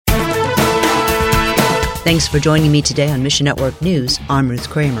Thanks for joining me today on Mission Network News. I'm Ruth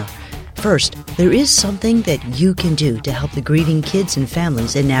Kramer. First, there is something that you can do to help the grieving kids and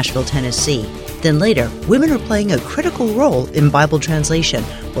families in Nashville, Tennessee. Then later, women are playing a critical role in Bible translation.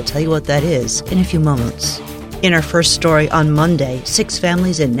 We'll tell you what that is in a few moments. In our first story on Monday, 6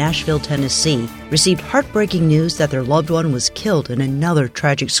 families in Nashville, Tennessee received heartbreaking news that their loved one was killed in another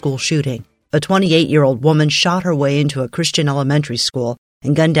tragic school shooting. A 28-year-old woman shot her way into a Christian elementary school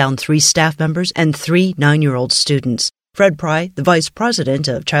and gunned down 3 staff members and 3 9-year-old students. Fred Pry, the vice president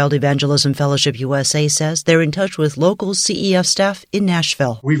of Child Evangelism Fellowship USA, says they're in touch with local CEF staff in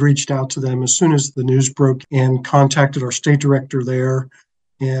Nashville. We've reached out to them as soon as the news broke and contacted our state director there.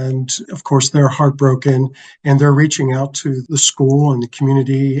 And of course, they're heartbroken, and they're reaching out to the school and the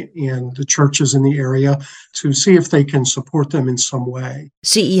community and the churches in the area to see if they can support them in some way.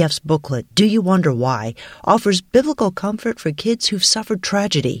 CEF's booklet, Do You Wonder Why?, offers biblical comfort for kids who've suffered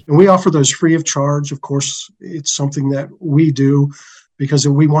tragedy. And we offer those free of charge. Of course, it's something that we do because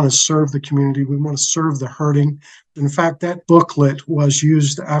we want to serve the community. We want to serve the hurting. In fact, that booklet was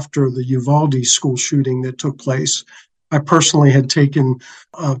used after the Uvalde school shooting that took place. I personally had taken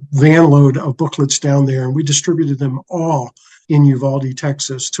a van load of booklets down there, and we distributed them all in Uvalde,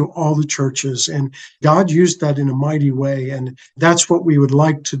 Texas, to all the churches. And God used that in a mighty way, and that's what we would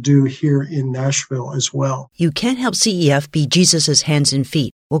like to do here in Nashville as well. You can help CEF be Jesus' hands and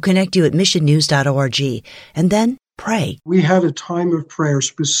feet. We'll connect you at missionnews.org. And then pray. We had a time of prayer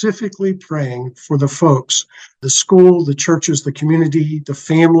specifically praying for the folks, the school, the churches, the community, the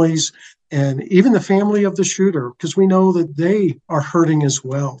families, and even the family of the shooter, because we know that they are hurting as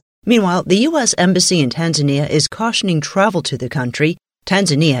well. Meanwhile, the U.S. Embassy in Tanzania is cautioning travel to the country.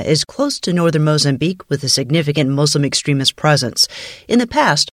 Tanzania is close to northern Mozambique with a significant Muslim extremist presence. In the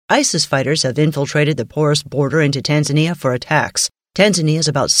past, ISIS fighters have infiltrated the porous border into Tanzania for attacks. Tanzania is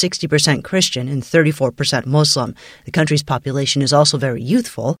about 60% Christian and 34% Muslim. The country's population is also very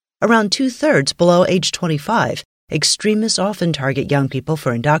youthful, around 2/3 below age 25. Extremists often target young people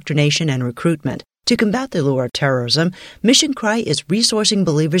for indoctrination and recruitment. To combat the lure of terrorism, Mission Cry is resourcing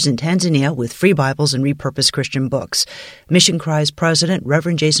believers in Tanzania with free Bibles and repurposed Christian books. Mission Cry's president,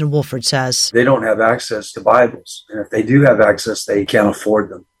 Reverend Jason Wolford, says, they don't have access to Bibles, and if they do have access, they can't afford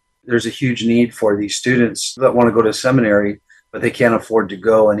them. There's a huge need for these students that want to go to seminary, but they can't afford to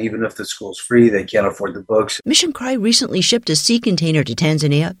go, and even if the school's free, they can't afford the books. Mission Cry recently shipped a sea container to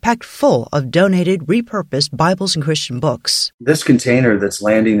Tanzania packed full of donated, repurposed Bibles and Christian books. This container that's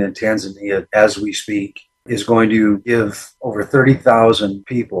landing in Tanzania as we speak is going to give over 30,000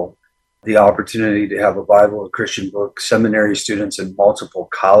 people the opportunity to have a Bible, a Christian book, seminary students in multiple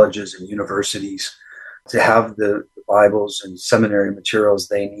colleges and universities to have the Bibles and seminary materials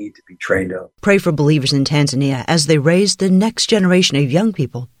they need to be trained up. Pray for believers in Tanzania as they raise the next generation of young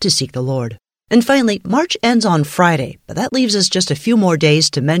people to seek the Lord. And finally, March ends on Friday, but that leaves us just a few more days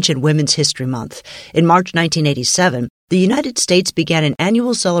to mention Women's History Month. In March 1987, the United States began an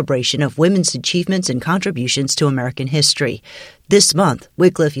annual celebration of women's achievements and contributions to American history. This month,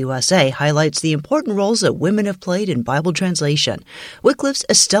 Wycliffe USA highlights the important roles that women have played in Bible translation. Wycliffe's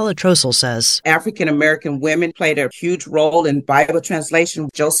Estella Trossel says, African-American women played a huge role in Bible translation.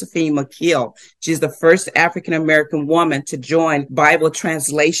 Josephine McKeel, she's the first African-American woman to join Bible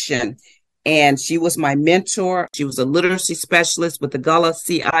translation. And she was my mentor. She was a literacy specialist with the Gullah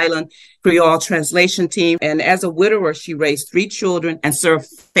Sea Island Creole translation team. And as a widower, she raised 3 children and served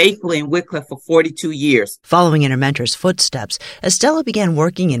faithfully in Wycliffe for 42 years. Following in her mentor's footsteps, Estella began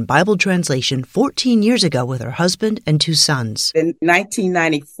working in Bible translation 14 years ago with her husband and 2 sons. In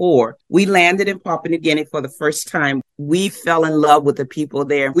 1994, we landed in Papua New Guinea for the first time. We fell in love with the people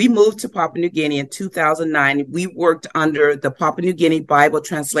there. We moved to Papua New Guinea in 2009. We worked under the Papua New Guinea Bible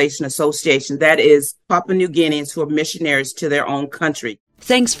Translation Association. That is Papua New Guineans who are missionaries to their own country.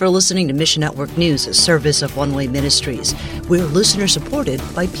 Thanks for listening to Mission Network News, a service of One Way Ministries. We're listener-supported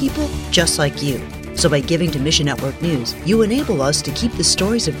by people just like you. So by giving to Mission Network News, you enable us to keep the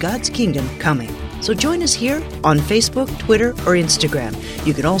stories of God's kingdom coming. So join us here on Facebook, Twitter, or Instagram.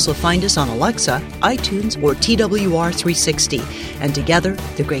 You can also find us on Alexa, iTunes, or TWR360. And together,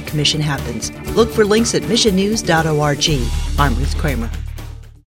 the Great Commission happens. Look for links at missionnews.org. I'm Ruth Kramer.